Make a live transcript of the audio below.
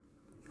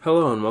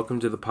Hello and welcome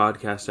to the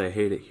podcast I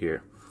Hate It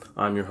Here.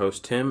 I'm your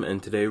host Tim,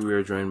 and today we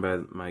are joined by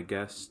my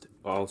guest,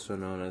 also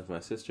known as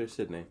my sister,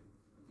 Sydney.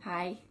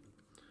 Hi.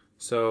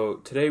 So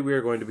today we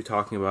are going to be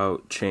talking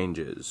about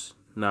changes.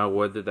 Now,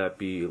 whether that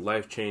be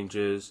life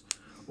changes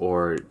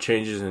or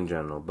changes in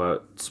general,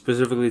 but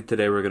specifically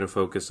today we're going to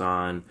focus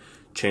on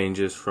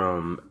changes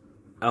from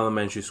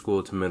elementary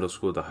school to middle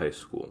school to high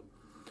school.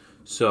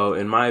 So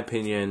in my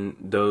opinion,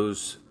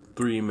 those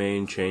three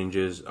main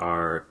changes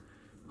are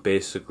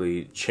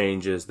basically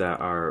changes that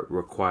are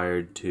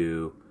required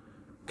to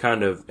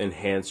kind of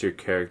enhance your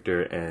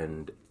character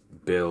and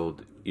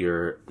build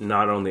your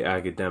not only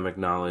academic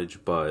knowledge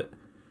but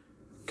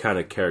kind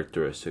of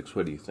characteristics.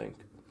 What do you think?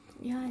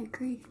 Yeah, I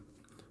agree.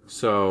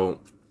 So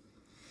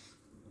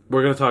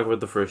we're going to talk about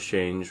the first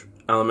change,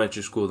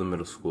 elementary school to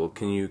middle school.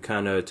 Can you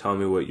kind of tell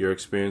me what your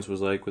experience was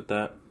like with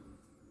that?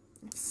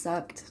 It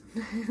sucked.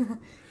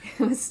 It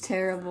was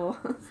terrible.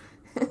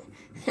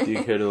 Do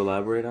you care to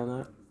elaborate on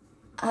that?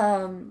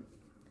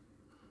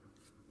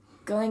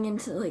 Going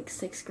into like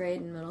 6th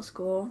grade in middle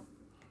school,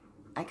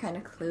 I kind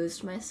of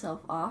closed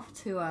myself off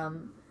to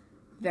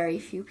very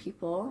few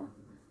people,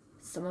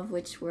 some of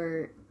which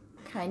were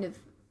kind of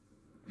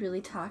really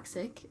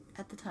toxic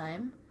at the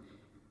time.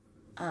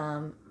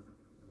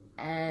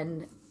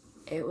 And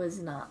it was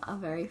not a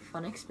very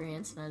fun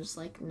experience, and I was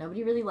like,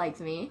 nobody really liked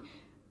me.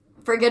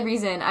 For good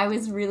reason. I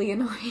was really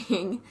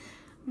annoying.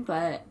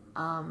 But,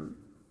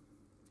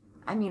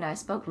 I mean, I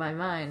spoke my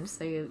mind,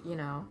 so you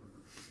know.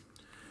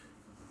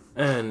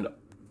 And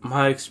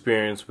my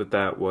experience with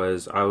that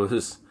was I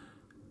was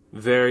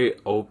very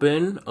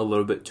open, a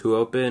little bit too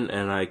open,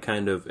 and I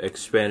kind of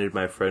expanded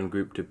my friend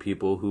group to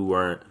people who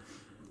weren't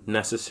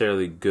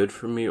necessarily good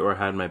for me or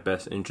had my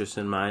best interest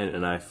in mind,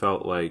 and I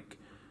felt like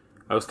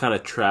I was kind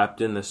of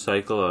trapped in the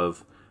cycle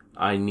of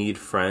I need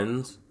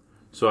friends,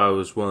 so I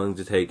was willing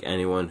to take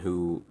anyone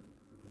who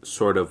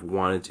sort of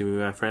wanted to be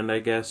my friend, I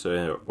guess,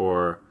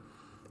 or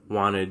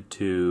wanted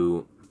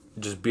to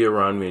just be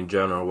around me in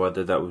general,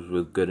 whether that was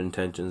with good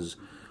intentions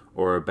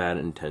or bad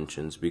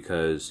intentions,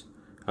 because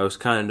I was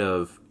kind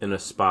of in a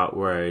spot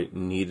where I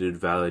needed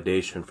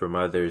validation from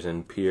others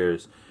and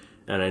peers,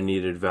 and I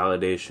needed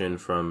validation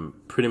from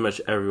pretty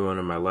much everyone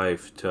in my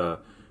life to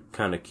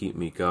kind of keep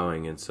me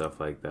going and stuff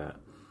like that.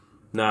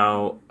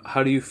 Now,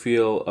 how do you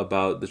feel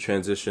about the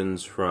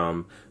transitions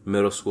from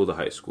middle school to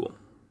high school?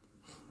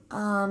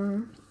 I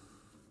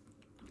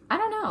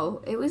don't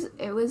know. It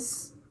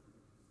was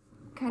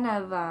kind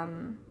of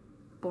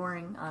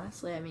boring,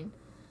 honestly. I mean,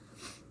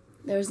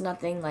 there was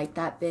nothing like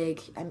that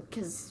big,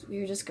 because we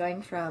were just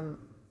going from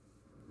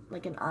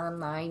like an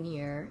online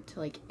year to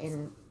like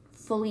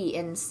fully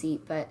in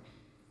seat, but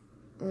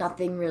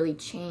nothing really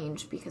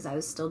changed because I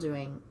was still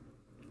doing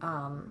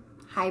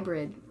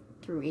hybrid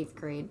through 8th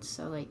grade,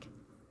 so like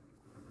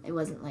it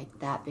wasn't like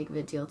that big of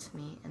a deal to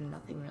me, and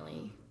nothing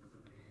really.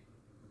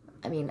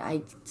 I mean,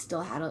 I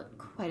still had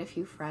quite a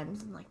few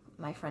friends, and like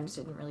my friends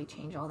didn't really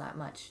change all that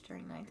much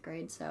during 9th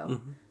grade, so.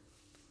 Mm-hmm.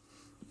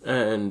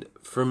 And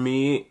for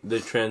me, the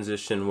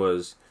transition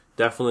was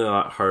definitely a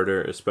lot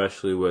harder,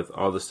 especially with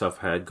all the stuff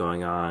I had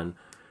going on,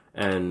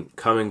 and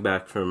coming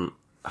back from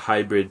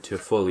hybrid to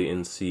fully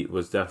in seat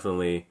was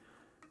definitely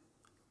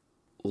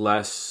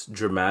less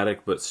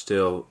dramatic, but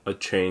still a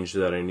change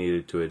that I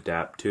needed to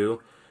adapt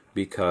to,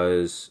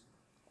 because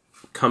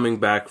coming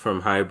back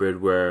from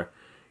hybrid where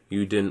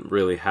you didn't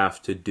really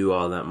have to do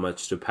all that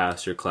much to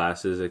pass your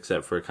classes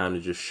except for kind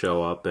of just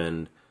show up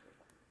and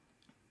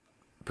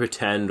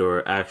pretend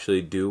or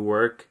actually do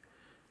work,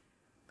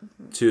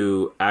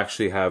 to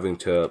actually having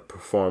to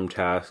perform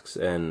tasks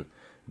and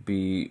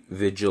be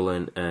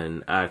vigilant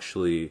and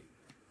actually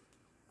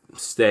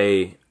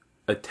stay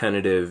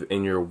attentive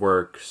in your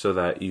work so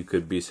that you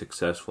could be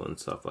successful and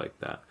stuff like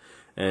that.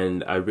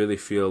 And I really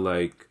feel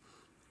like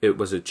it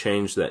was a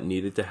change that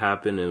needed to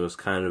happen, and it was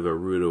kind of a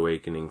rude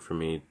awakening for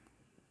me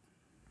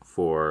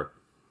for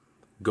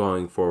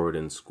going forward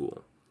in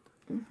school.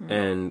 Mm-hmm.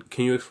 And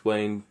can you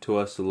explain to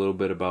us a little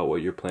bit about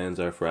what your plans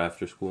are for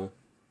after school?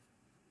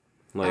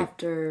 Like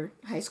after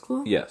high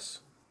school?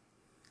 Yes.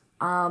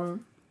 I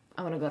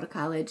want to go to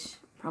college,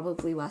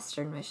 probably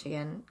Western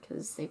Michigan,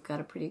 because they've got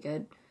a pretty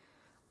good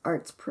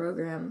arts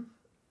program.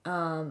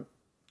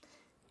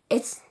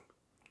 It's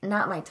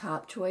not my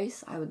top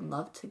choice. I would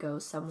love to go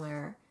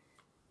somewhere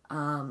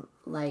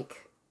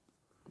like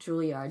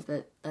Juilliard,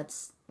 but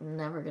that's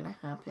never going to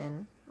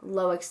happen.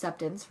 Low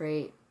acceptance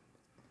rate,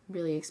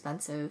 really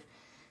expensive.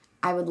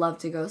 I would love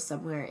to go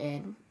somewhere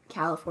in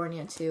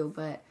California too,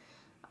 but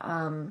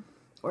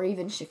or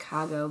even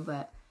Chicago,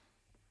 but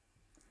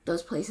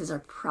those places are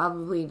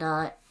probably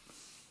not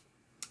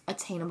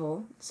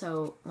attainable.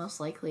 So most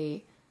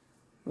likely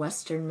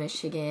Western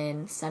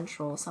Michigan,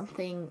 Central,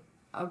 something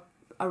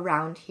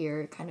around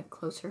here, kind of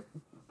closer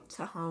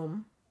to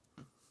home.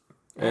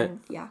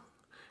 And yeah.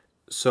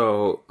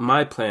 So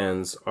my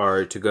plans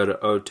are to go to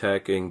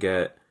OTech and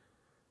get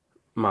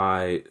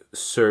my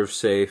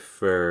ServSafe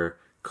for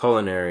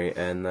culinary,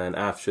 and then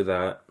after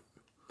that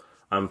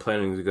I'm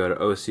planning to go to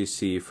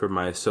OCC for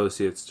my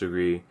associate's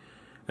degree,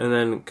 And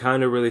then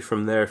kind of really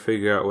from there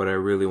figure out what I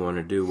really want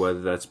to do,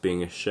 whether that's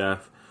being a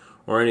chef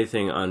or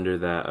anything under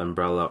that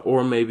umbrella,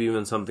 or maybe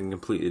even something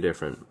completely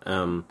different.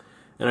 And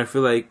I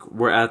feel like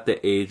we're at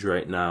the age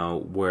right now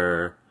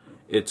where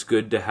it's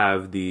good to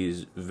have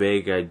these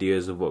vague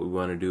ideas of what we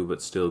want to do,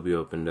 but still be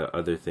open to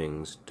other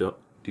things. Do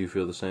you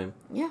feel the same?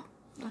 Yeah,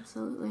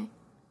 absolutely.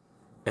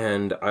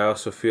 And I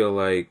also feel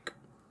like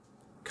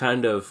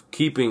kind of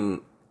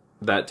keeping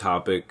that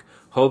topic,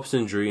 hopes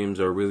and dreams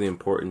are really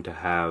important to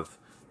have,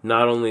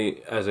 not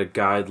only as a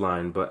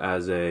guideline, but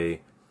as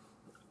a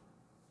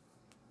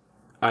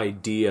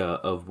idea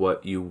of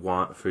what you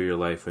want for your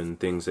life and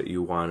things that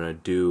you want to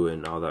do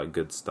and all that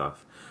good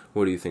stuff.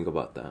 What do you think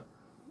about that?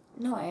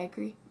 No, I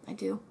agree. I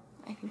do.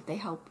 I think they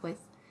help with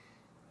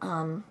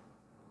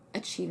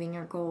achieving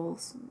your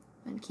goals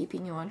and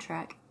keeping you on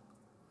track.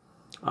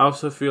 I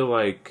also feel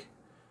like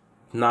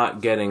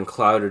not getting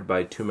clouded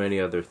by too many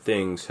other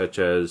things, such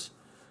as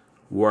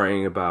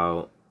worrying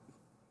about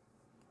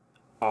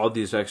all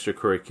these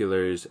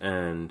extracurriculars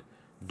and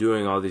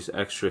doing all these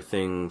extra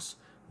things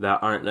that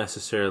aren't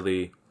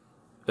necessarily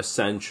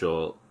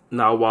essential.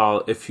 Now,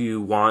 while if you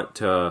want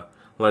to,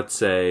 let's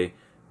say,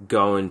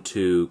 go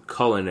into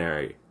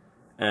culinary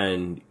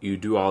and you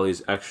do all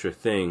these extra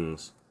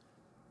things,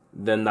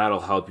 then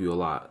that'll help you a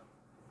lot.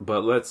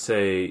 But let's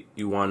say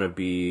you want to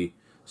be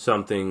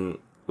something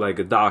like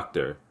a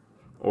doctor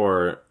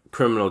or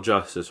criminal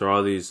justice or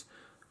all these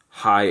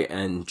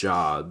high-end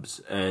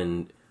jobs,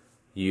 and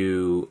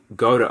you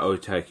go to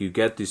OTech, you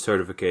get these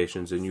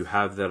certifications, and you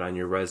have that on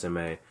your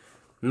resume.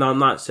 Now, I'm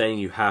not saying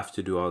you have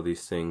to do all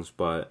these things,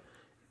 but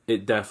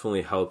it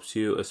definitely helps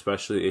you,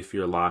 especially if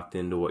you're locked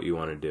into what you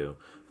want to do.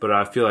 But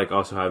I feel like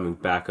also having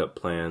backup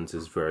plans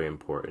is very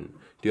important.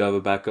 Do you have a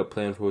backup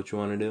plan for what you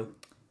want to do?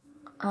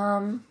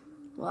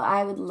 Well,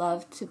 I would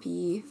love to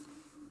be,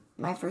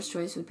 my first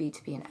choice would be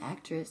to be an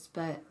actress,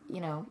 but,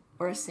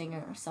 or a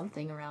singer or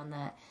something around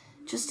that.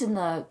 Just in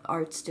the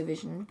arts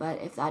division,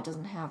 but if that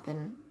doesn't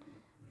happen,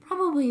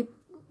 probably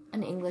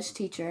an English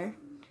teacher,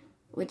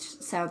 which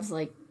sounds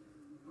like,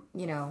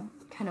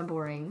 kind of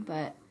boring,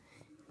 but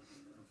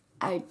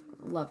I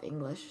love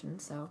English, and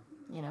so,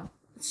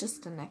 it's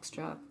just an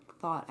extra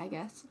thought, I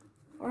guess.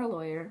 Or a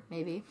lawyer,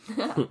 maybe.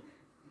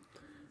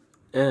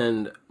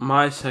 And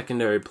my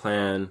secondary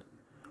plan,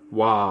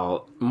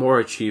 while more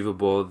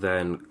achievable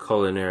than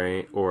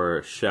culinary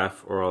or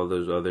chef or all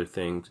those other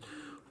things,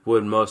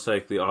 would most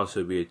likely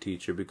also be a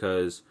teacher,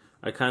 because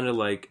I kind of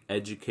like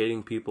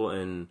educating people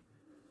and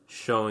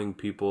showing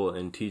people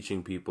and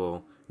teaching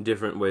people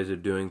different ways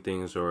of doing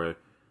things or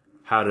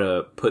how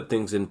to put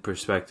things in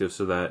perspective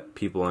so that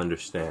people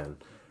understand.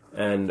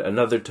 And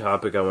another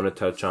topic I want to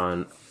touch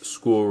on,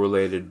 school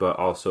related but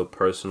also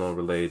personal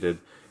related,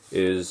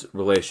 is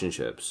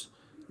relationships.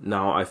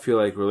 Now, I feel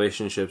like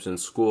relationships in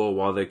school,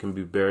 while they can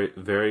be very,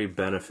 very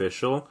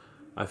beneficial,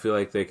 I feel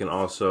like they can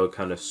also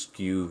kind of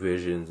skew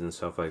visions and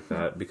stuff like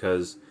that,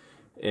 because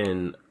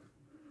in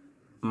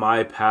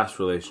my past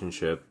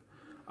relationship,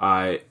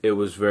 it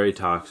was very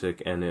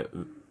toxic, and it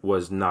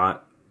was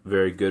not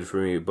very good for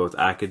me, both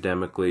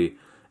academically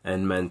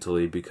and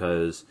mentally,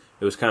 because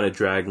it was kind of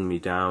dragging me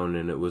down,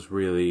 and it was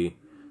really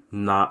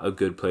not a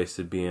good place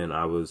to be in.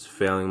 I was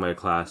failing my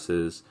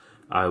classes,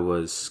 I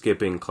was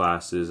skipping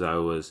classes, I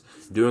was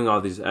doing all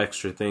these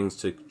extra things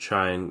to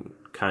try and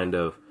kind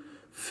of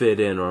fit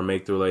in or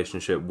make the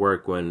relationship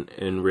work, when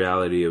in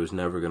reality it was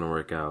never going to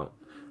work out.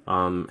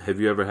 Have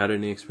you ever had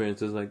any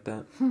experiences like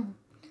that?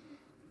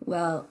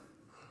 Well,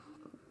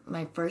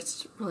 my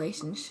first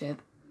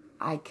relationship,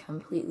 I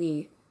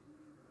completely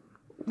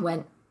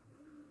went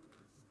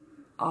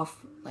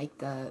off like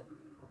the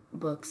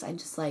books.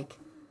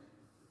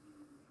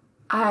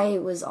 I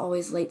was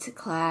always late to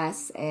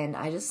class, and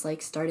I just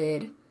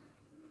started,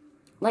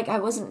 I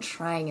wasn't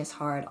trying as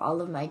hard.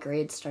 All of my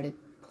grades started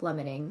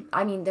plummeting.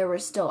 I mean, there were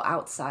still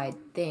outside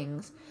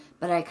things,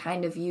 but I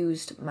kind of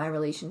used my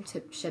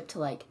relationship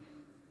to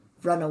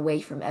run away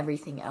from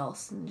everything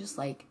else and just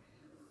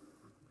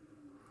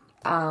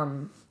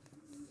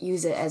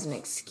use it as an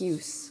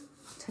excuse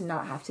to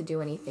not have to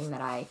do anything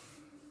that I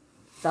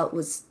felt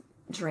was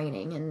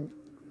draining. And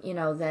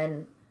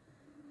then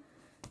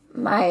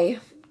my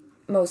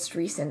most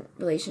recent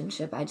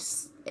relationship,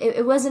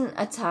 it wasn't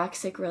a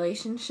toxic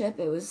relationship.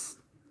 It was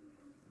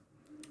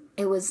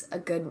a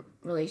good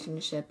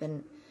relationship,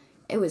 and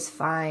it was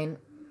fine.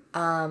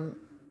 And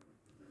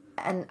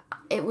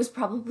it was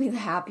probably the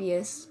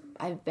happiest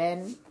I've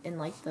been in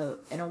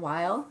a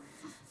while,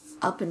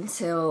 up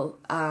until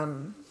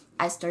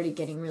I started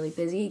getting really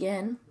busy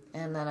again,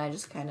 and then I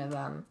just kind of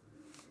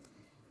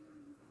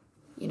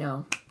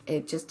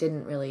it just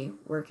didn't really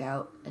work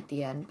out at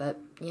the end, but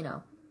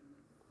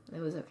it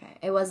was okay.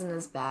 It wasn't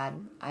as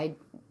bad. I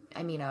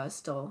was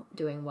still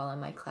doing well in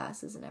my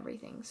classes and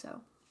everything,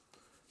 so.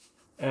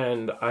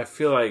 And I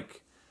feel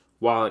like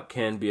while it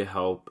can be a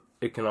help,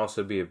 it can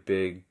also be a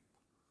big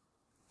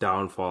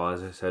downfall,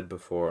 as I said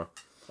before.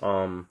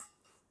 And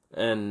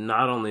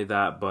not only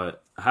that,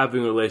 but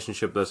having a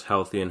relationship that's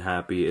healthy and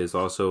happy is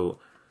also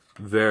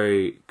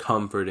very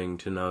comforting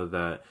to know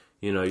that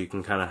You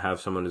can kind of have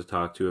someone to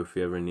talk to if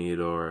you ever need,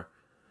 or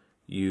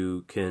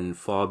you can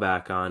fall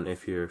back on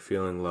if you're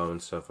feeling low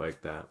and stuff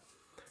like that.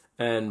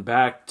 And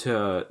back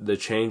to the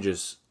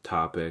changes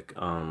topic,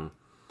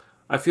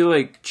 I feel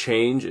like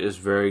change is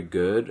very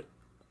good.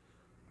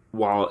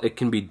 While it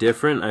can be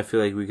different, I feel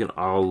like we can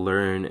all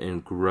learn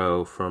and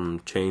grow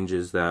from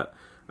changes that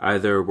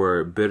either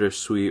were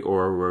bittersweet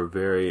or were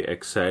very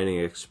exciting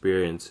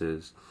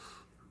experiences.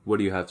 What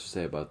do you have to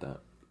say about that?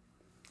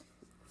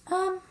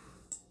 I'm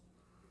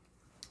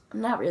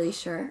not really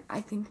sure.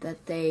 I think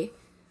that they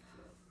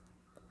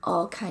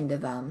all kind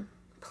of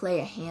play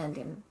a hand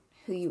in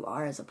who you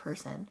are as a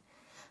person,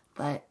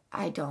 but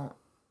I don't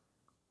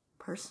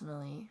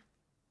personally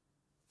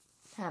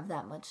have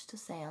that much to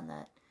say on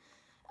that.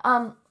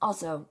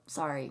 Also,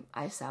 sorry,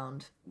 I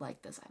sound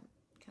like this. I'm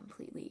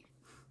completely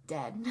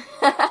dead.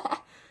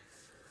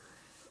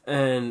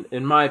 And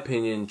in my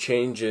opinion,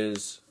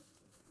 changes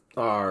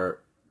are,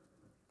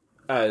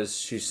 as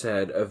she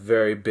said, a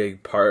very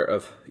big part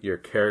of your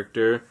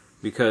character,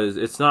 because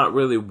it's not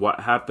really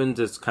what happens,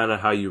 it's kind of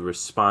how you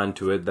respond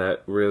to it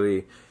that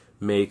really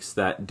makes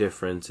that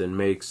difference and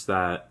makes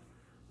that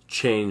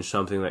change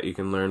something that you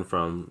can learn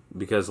from.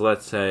 Because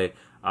let's say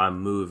I'm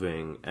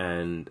moving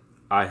and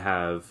I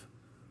have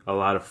a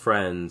lot of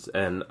friends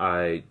and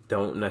I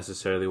don't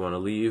necessarily want to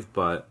leave,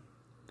 but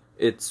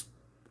it's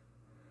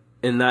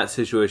in that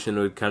situation,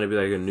 it would kind of be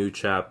like a new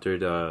chapter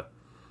to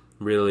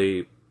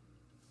really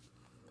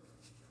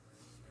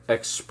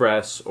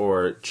express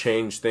or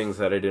change things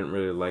that I didn't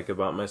really like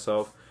about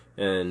myself,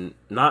 and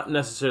not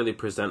necessarily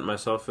present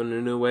myself in a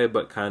new way,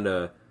 but kind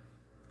of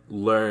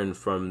learn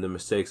from the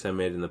mistakes I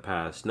made in the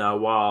past. Now,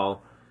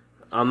 while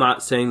I'm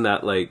not saying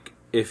that, like,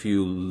 if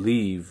you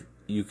leave,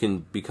 you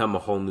can become a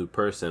whole new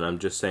person, I'm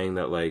just saying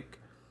that, like,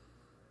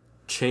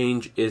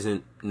 change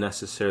isn't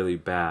necessarily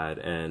bad,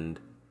 and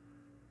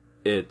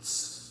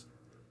it's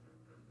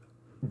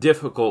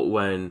difficult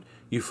when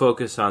you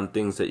focus on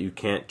things that you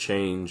can't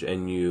change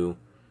and you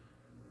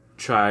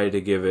try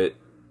to give it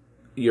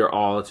your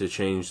all to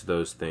change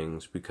those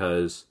things,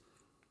 because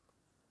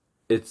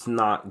it's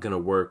not going to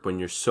work when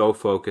you're so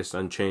focused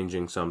on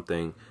changing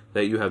something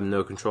that you have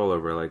no control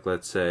over. Like,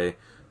 let's say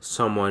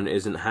someone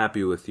isn't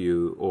happy with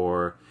you,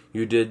 or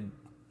you did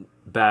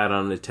bad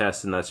on the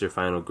test and that's your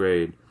final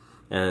grade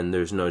and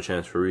there's no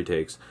chance for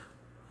retakes.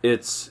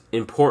 It's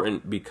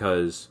important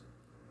because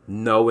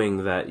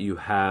knowing that you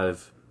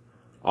have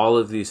all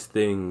of these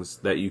things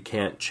that you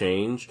can't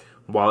change,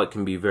 while it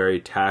can be very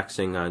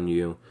taxing on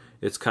you,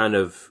 it's kind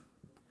of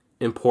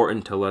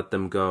important to let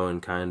them go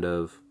and kind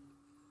of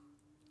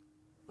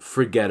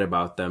forget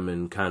about them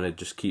and kind of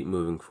just keep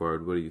moving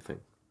forward. What do you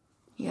think?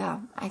 Yeah,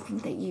 I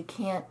think that you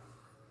can't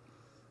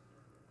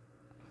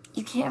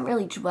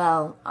really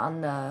dwell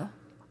on the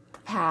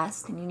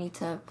past, and you need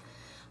to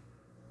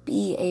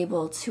be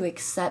able to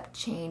accept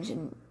change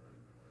and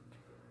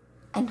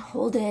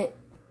hold it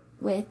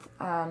with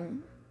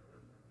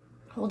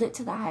hold it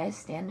to the highest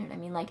standard. I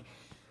mean, like,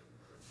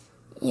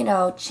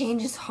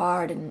 change is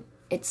hard and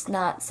it's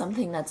not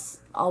something that's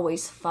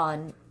always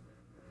fun,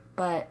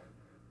 but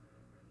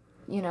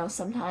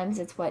sometimes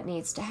it's what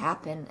needs to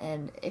happen,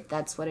 and if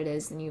that's what it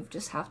is, then you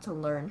just have to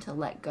learn to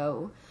let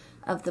go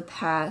of the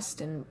past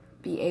and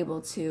be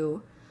able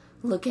to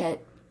look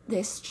at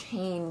this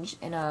change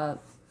in a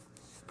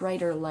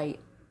brighter light.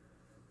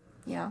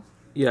 Yeah,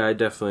 I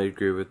definitely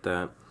agree with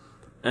that.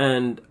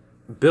 And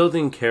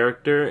building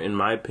character, in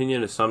my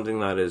opinion, is something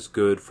that is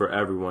good for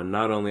everyone,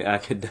 not only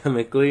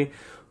academically,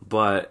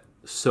 but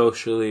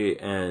socially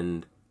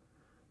and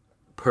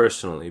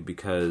personally,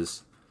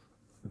 because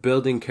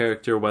building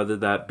character, whether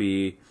that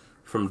be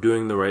from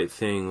doing the right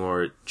thing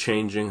or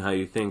changing how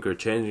you think or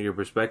changing your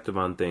perspective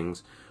on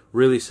things,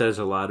 really says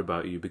a lot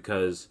about you.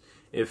 Because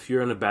if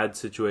you're in a bad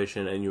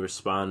situation and you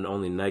respond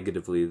only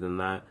negatively, then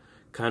that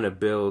kind of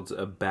builds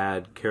a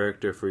bad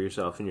character for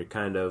yourself, and you're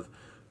kind of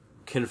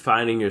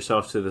confining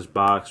yourself to this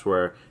box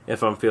where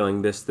if I'm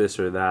feeling this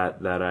or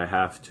that I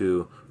have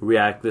to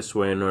react this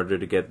way in order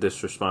to get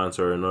this response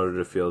or in order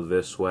to feel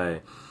this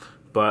way.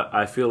 But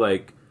I feel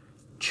like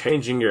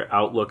changing your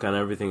outlook on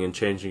everything and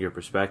changing your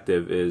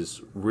perspective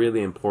is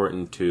really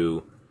important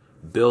to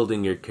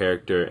building your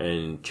character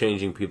and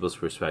changing people's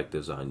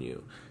perspectives on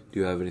you. Do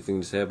you have anything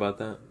to say about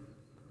that?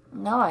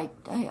 No, I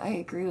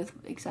agree with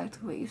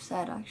exactly what you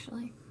said,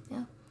 actually.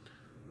 Yeah.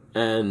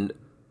 And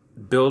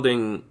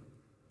building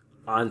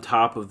on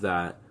top of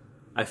that,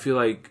 I feel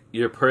like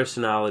your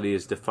personality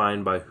is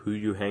defined by who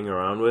you hang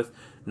around with,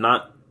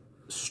 not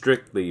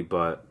strictly,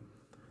 but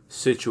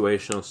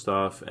situational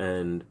stuff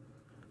and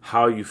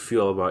how you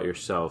feel about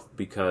yourself.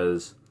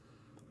 Because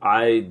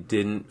I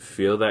didn't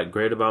feel that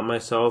great about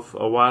myself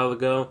a while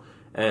ago,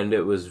 and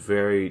it was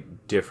very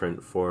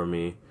different for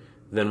me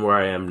than where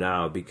I am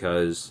now,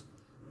 because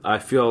I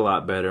feel a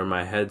lot better,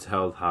 my head's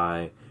held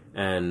high,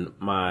 and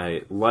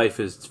my life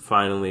is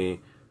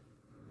finally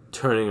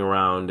turning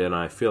around, and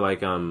I feel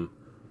like I'm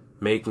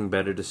making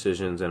better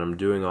decisions and I'm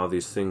doing all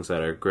these things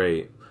that are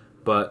great.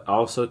 But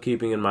also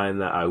keeping in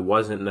mind that I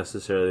wasn't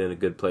necessarily in a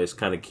good place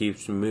kind of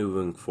keeps me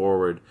moving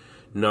forward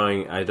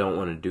knowing I don't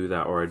want to do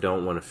that, or I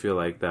don't want to feel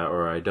like that,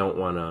 or I don't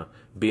want to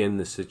be in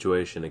this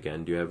situation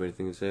again. Do you have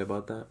anything to say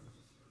about that?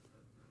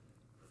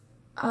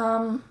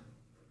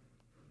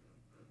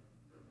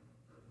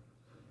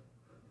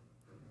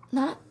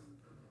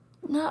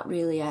 Not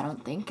really, I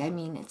don't think. I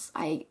mean,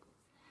 I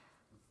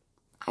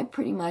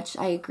pretty much,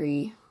 I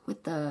agree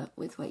with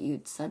what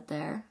you'd said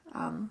there.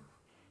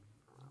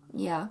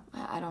 Yeah,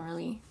 I don't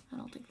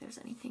think there's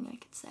anything I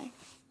could say.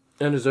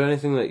 And is there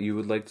anything that you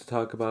would like to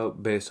talk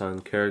about based on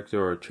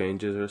character or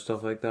changes or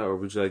stuff like that? Or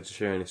would you like to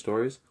share any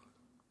stories?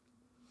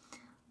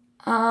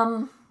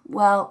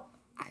 Well,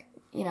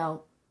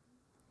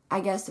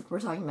 I guess if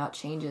we're talking about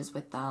changes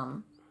with,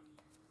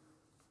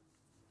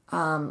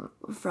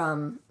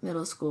 from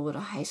middle school to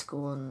high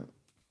school and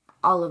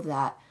all of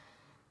that,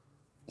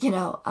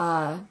 going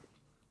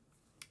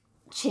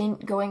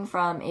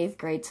from 8th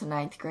grade to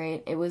 9th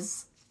grade, it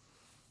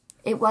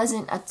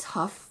wasn't a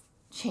tough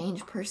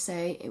change per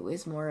se. It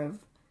was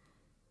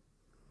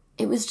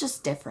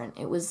just different.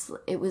 It was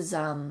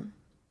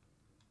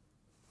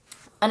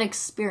an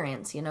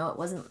experience, it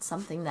wasn't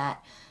something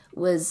that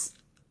was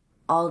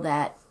all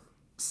that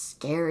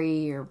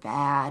scary or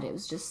bad. It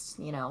was just,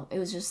 it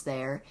was just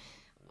there.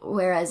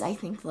 Whereas I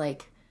think,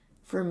 like,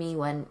 for me,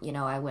 when,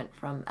 I went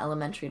from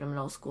elementary to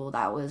middle school,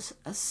 that was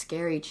a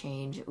scary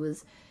change. It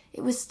was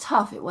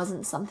tough. It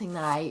wasn't something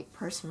that I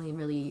personally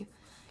really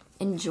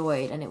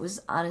enjoyed, and it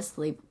was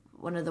honestly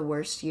one of the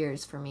worst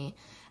years for me.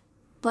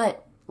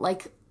 But,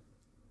 like,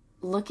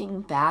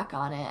 looking back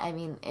on it, I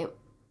mean, it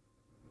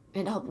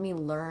helped me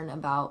learn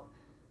about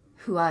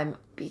who I'm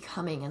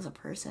becoming as a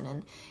person,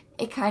 and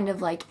it kind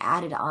of, like,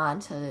 added on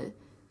to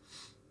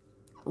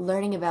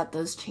learning about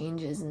those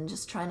changes and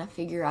just trying to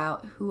figure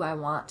out who I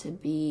want to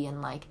be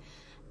and, like,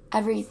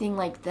 everything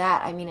like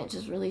that. I mean, it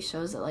just really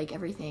shows that, like,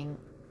 everything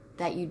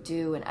that you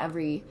do and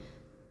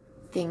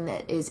everything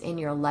that is in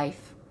your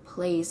life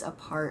plays a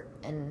part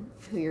in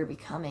who you're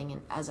becoming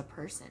and as a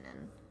person,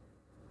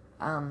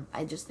 and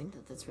I just think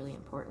that that's really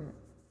important.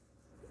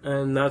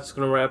 And that's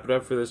gonna wrap it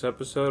up for this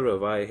episode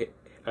of I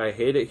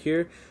Hate It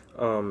Here.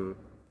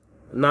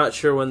 Not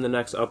sure when the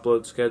next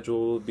upload schedule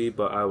will be,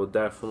 but I will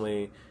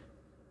definitely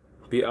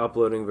be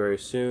uploading very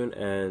soon,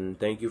 and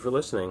thank you for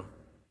listening.